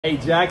Hey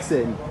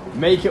Jackson,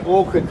 make it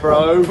awkward,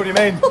 bro. What do you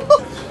mean?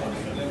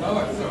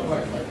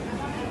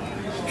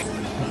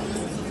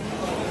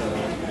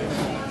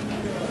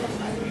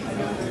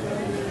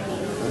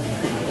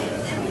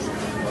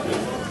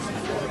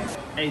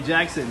 Hey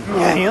Jackson.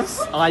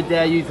 Yes? I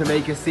dare you to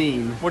make a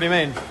scene. What do you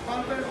mean?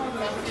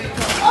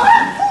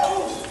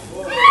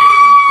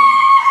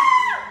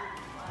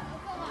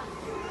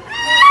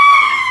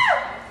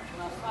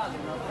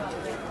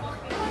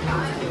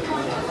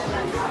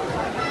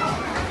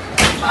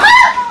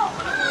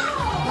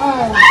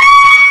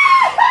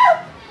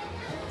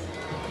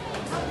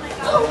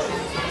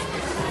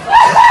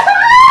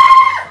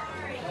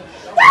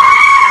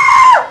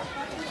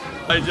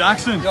 Hey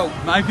Jackson, Yo.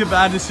 make a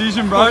bad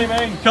decision, bro. What do you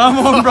mean? Come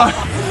on, bro.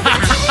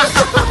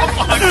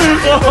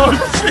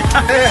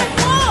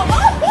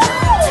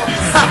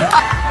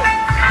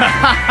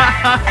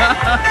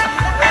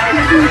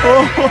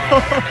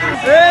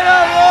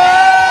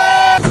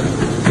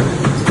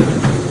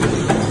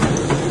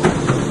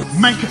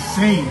 Make a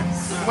scene.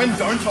 When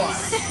don't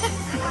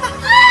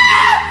I?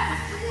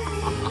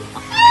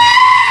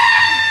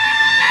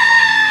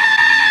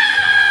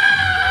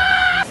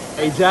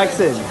 Hey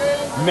Jackson,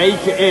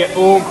 make it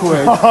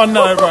awkward. Oh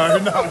no, bro,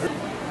 no.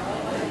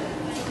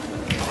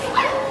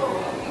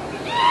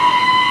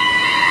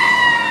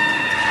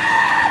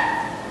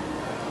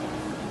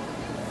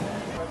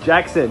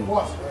 Jackson,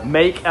 What?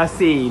 make a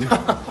scene.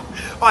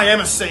 I am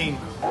a scene.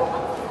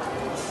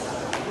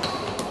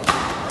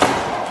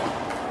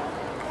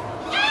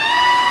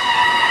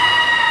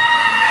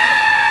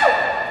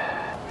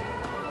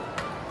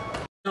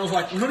 I was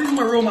like, you're not even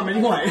my real mum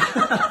anyway.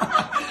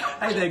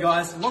 Hey there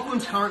guys,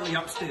 Lachlan's currently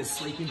upstairs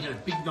sleeping. He had a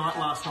big night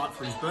last night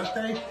for his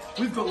birthday.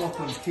 We've got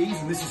Lachlan's keys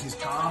and this is his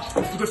car.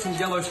 We've got some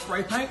yellow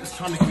spray paint. It's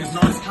time to give his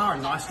nice car a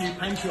nice new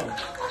paint job.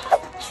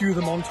 Cue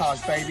the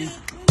montage, baby.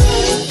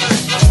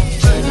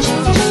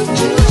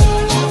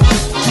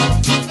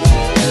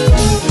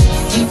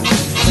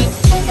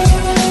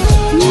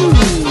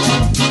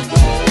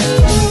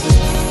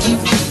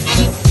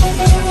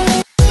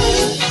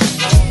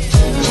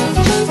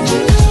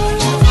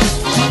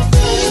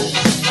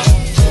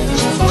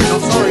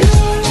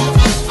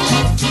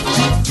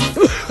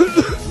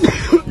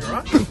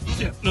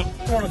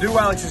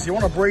 Alex, is you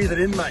want to breathe it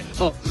in, mate.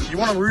 Oh. You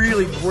want to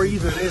really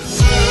breathe it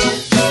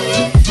in.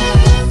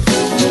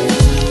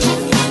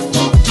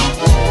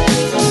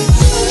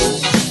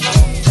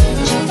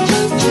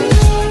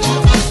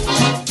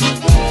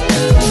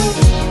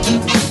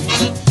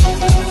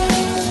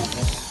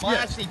 I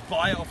actually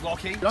buy it off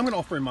Lockie. I'm going to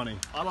offer him money.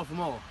 I'll offer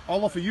more.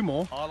 I'll offer you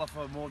more. I'll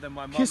offer more than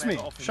my mum. Kiss me.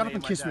 ever offered Shut me up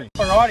and my kiss dad. me.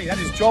 Alrighty, that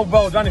is job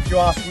well done if you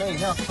ask me.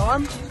 Now it's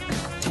time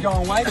to go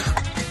and wake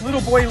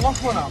little boy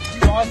Lachlan up.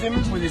 Surprise him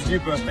with his new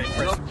birthday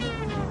present.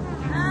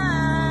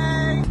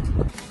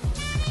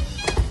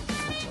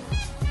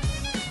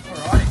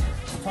 Alrighty,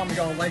 it's time to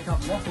go and wake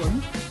up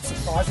Lachlan.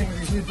 Surprise him with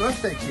his new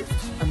birthday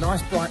gift. A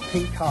nice bright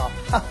pink car.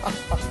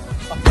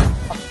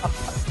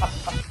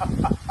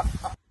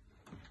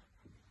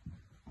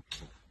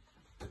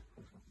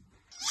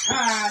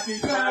 Happy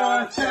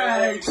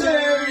birthday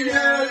to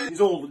you!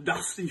 He's all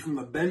dusty from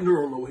the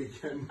bender on the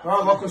weekend.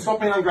 Alright, Lachlan, stop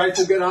being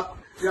ungrateful, get up.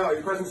 Yo,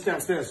 your present's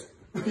downstairs.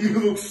 You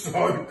look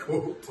so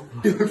cool.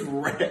 You look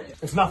red.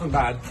 It's nothing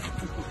bad.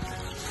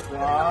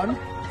 1,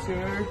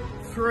 2,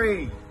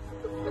 3.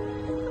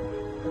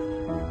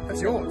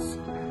 That's yours.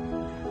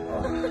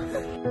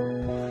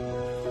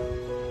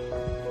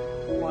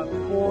 My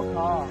poor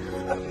car.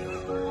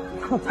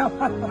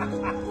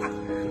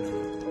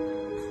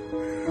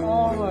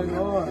 Oh my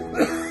god.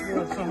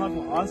 It's so hard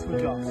to ask for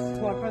just. It's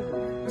my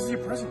present. This is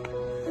your present.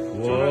 Whoa.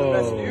 Do you know the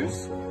best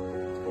use?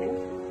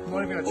 I'm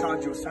not even going to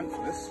charge you a cent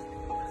for this.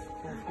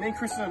 Me and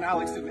Kristen and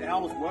Alex did an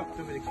hour's work.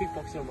 Did a bit of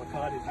kickboxing on my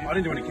car, did you? I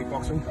didn't do any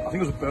kickboxing. I think it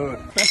was a bird.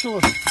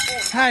 Specialist.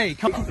 Hey,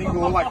 come on. I think we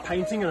were like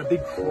painting and a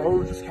big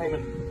crow just came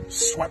and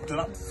swept it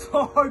up.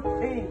 So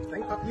pink.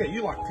 Yeah,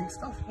 you like pink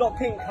stuff. Not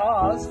pink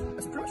cars.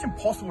 It's pretty much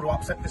impossible to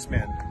upset this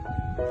man.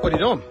 What are you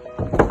doing?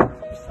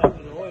 Just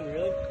taking it all in,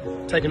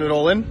 really. Taking it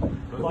all in?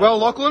 Well,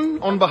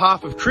 Lachlan, on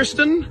behalf of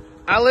Kristen,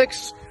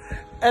 Alex,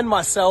 and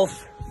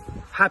myself,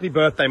 happy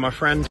birthday, my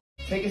friend.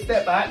 Take a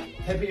step back,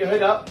 put your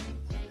hood up,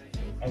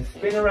 and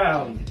spin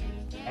around.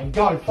 And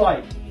go,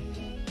 fight.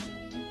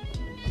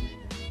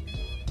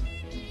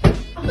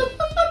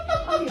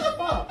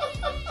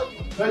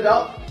 Hood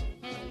up.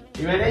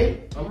 You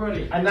ready? I'm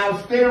ready. And now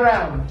spin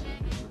around.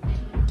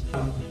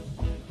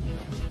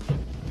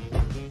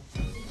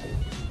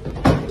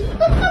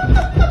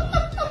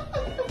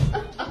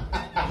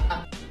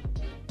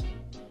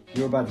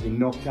 You're about to be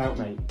knocked out,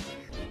 mate.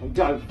 And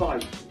go,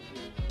 fight.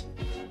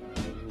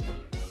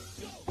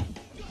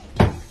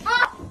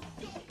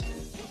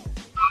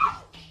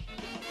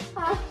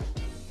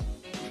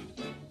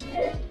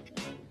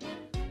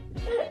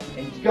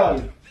 And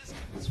go.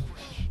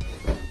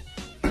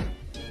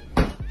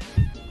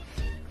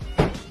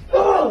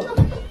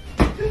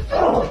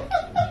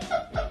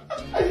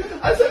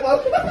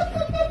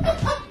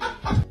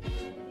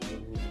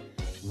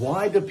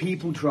 Why do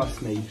people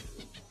trust me?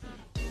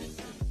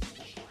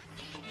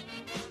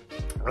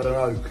 I don't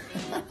know.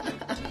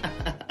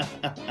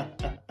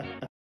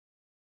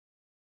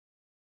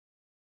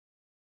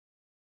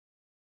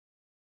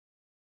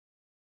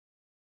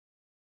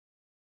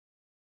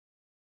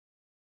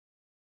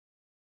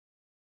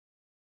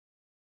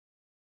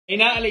 Hey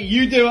Natalie,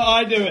 you do it,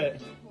 I do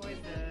it. What is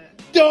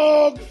it?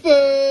 Dog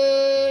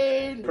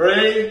food!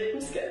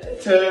 3,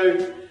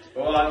 2,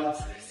 1.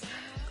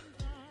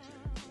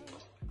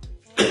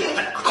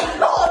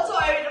 Oh,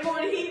 sorry, I'm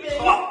already heaving.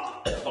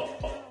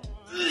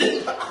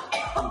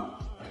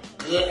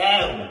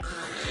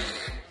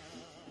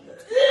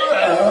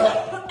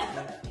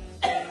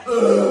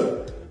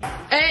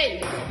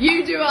 Hey,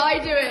 you do it, I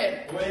do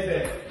it. What is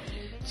it?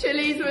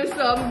 Chilies with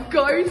some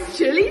ghost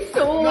chili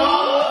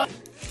sauce.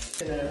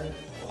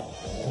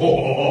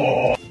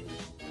 Oh.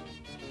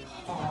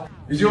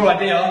 It's your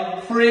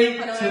idea. 3,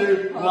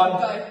 2, 1.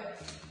 Go.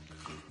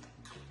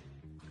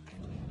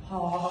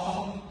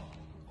 Oh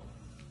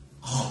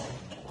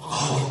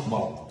my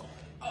fuck.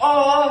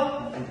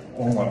 Oh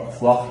my god, it's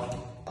so...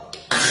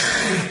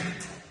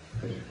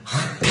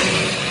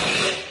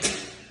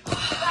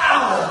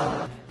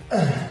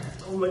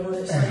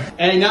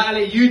 Hey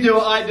Natalie, you do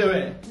it, I do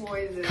it. What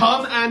is it?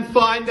 Come and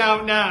find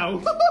out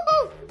now.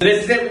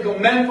 This is it. We've got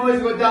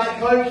Mentos, we've got Diet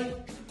Coke.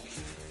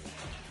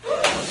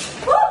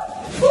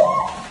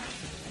 Oh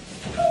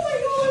my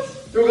god.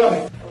 Go,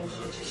 go.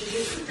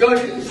 Go, go.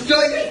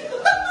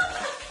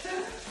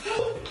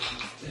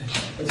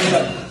 Let's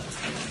go.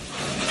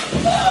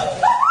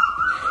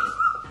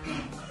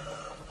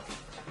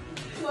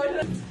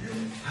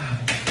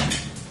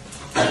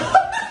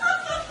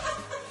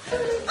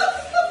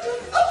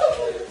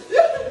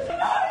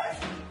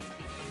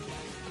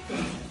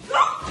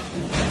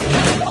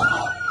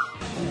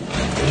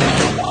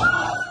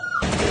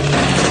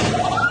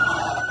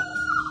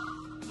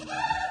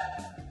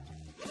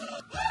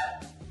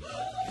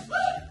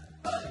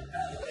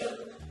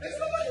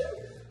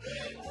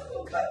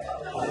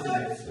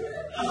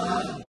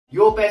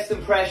 Your best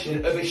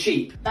impression of a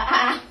sheep.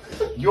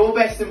 Your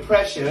best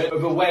impression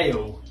of a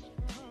whale.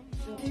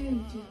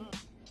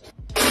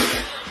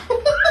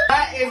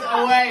 That is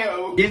a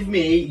whale. Give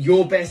me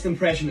your best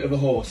impression of a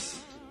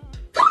horse.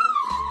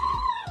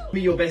 Give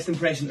me your best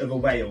impression of a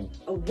whale.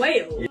 A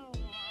whale?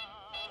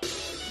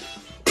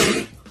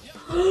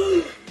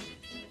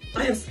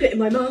 I have spit in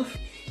my mouth.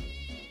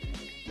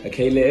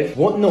 Okay, Liv.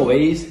 What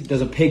noise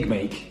does a pig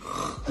make?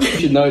 You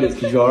should know this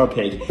because you are a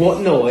pig.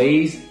 What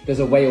noise does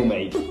a whale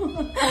make? I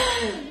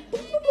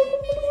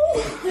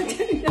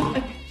don't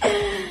know.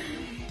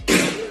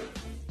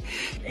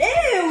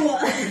 Ew!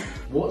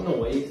 What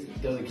noise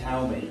does a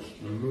cow make?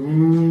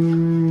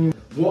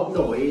 What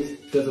noise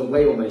does a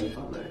whale make?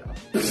 Oh, no.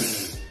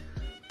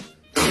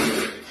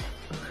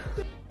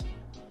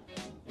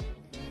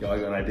 Yo, I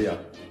got an idea.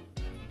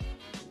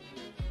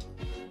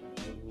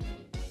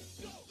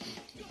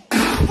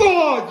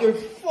 Oh, you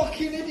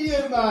fucking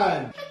idiot,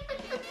 man.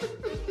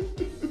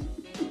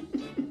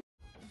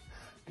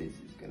 This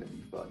is gonna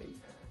be funny.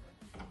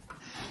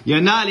 Yo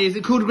Natalie, is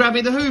it called Grab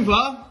Me the Hoover?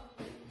 Only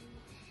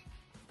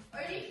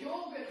if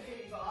you're good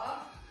Hoover.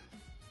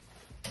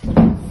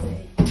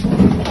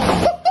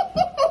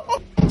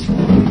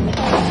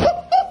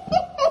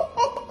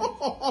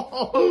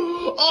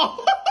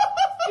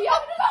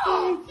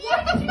 Why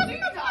did you do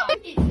that,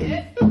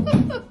 idiot?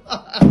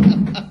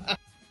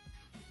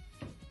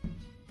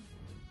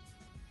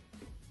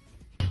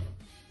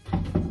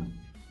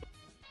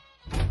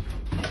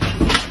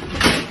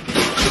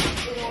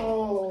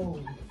 Oh,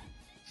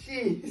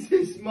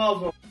 Jesus,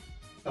 mother.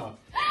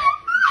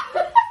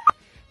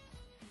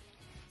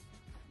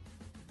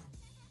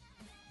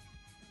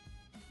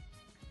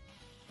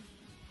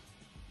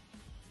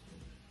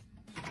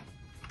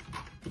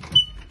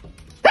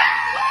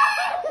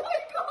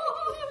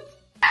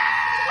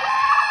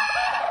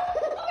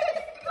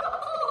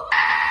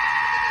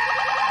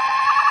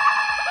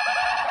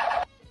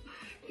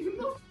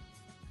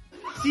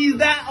 She's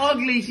that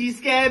ugly, she's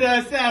scared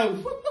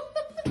herself.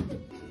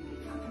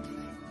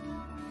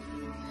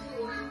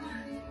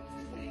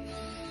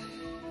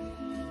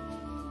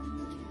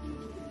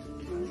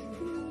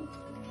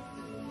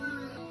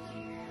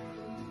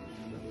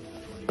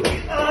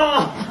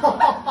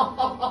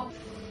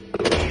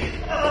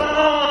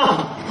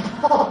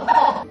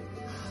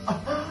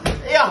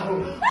 Yeah,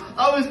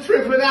 I was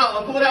tripping out.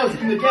 I thought that was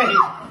in the game.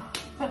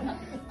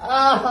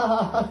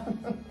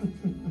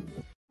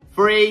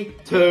 3,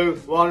 2,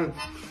 1.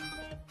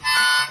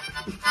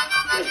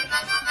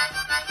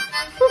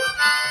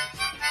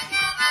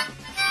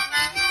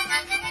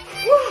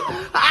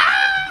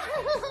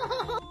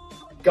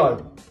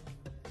 Go.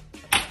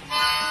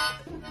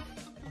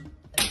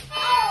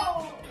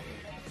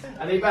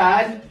 Any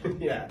bad?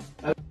 Yeah.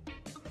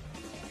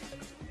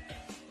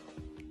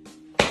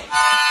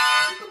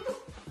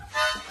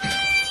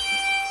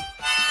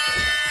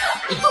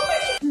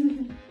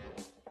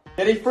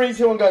 Ready? 3,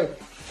 2, 1, go.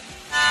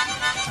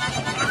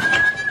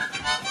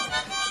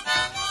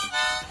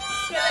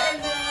 Get it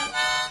in there.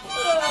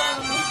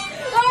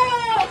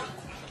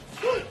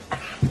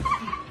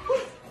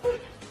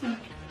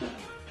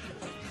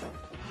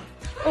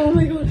 Oh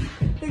my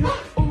god.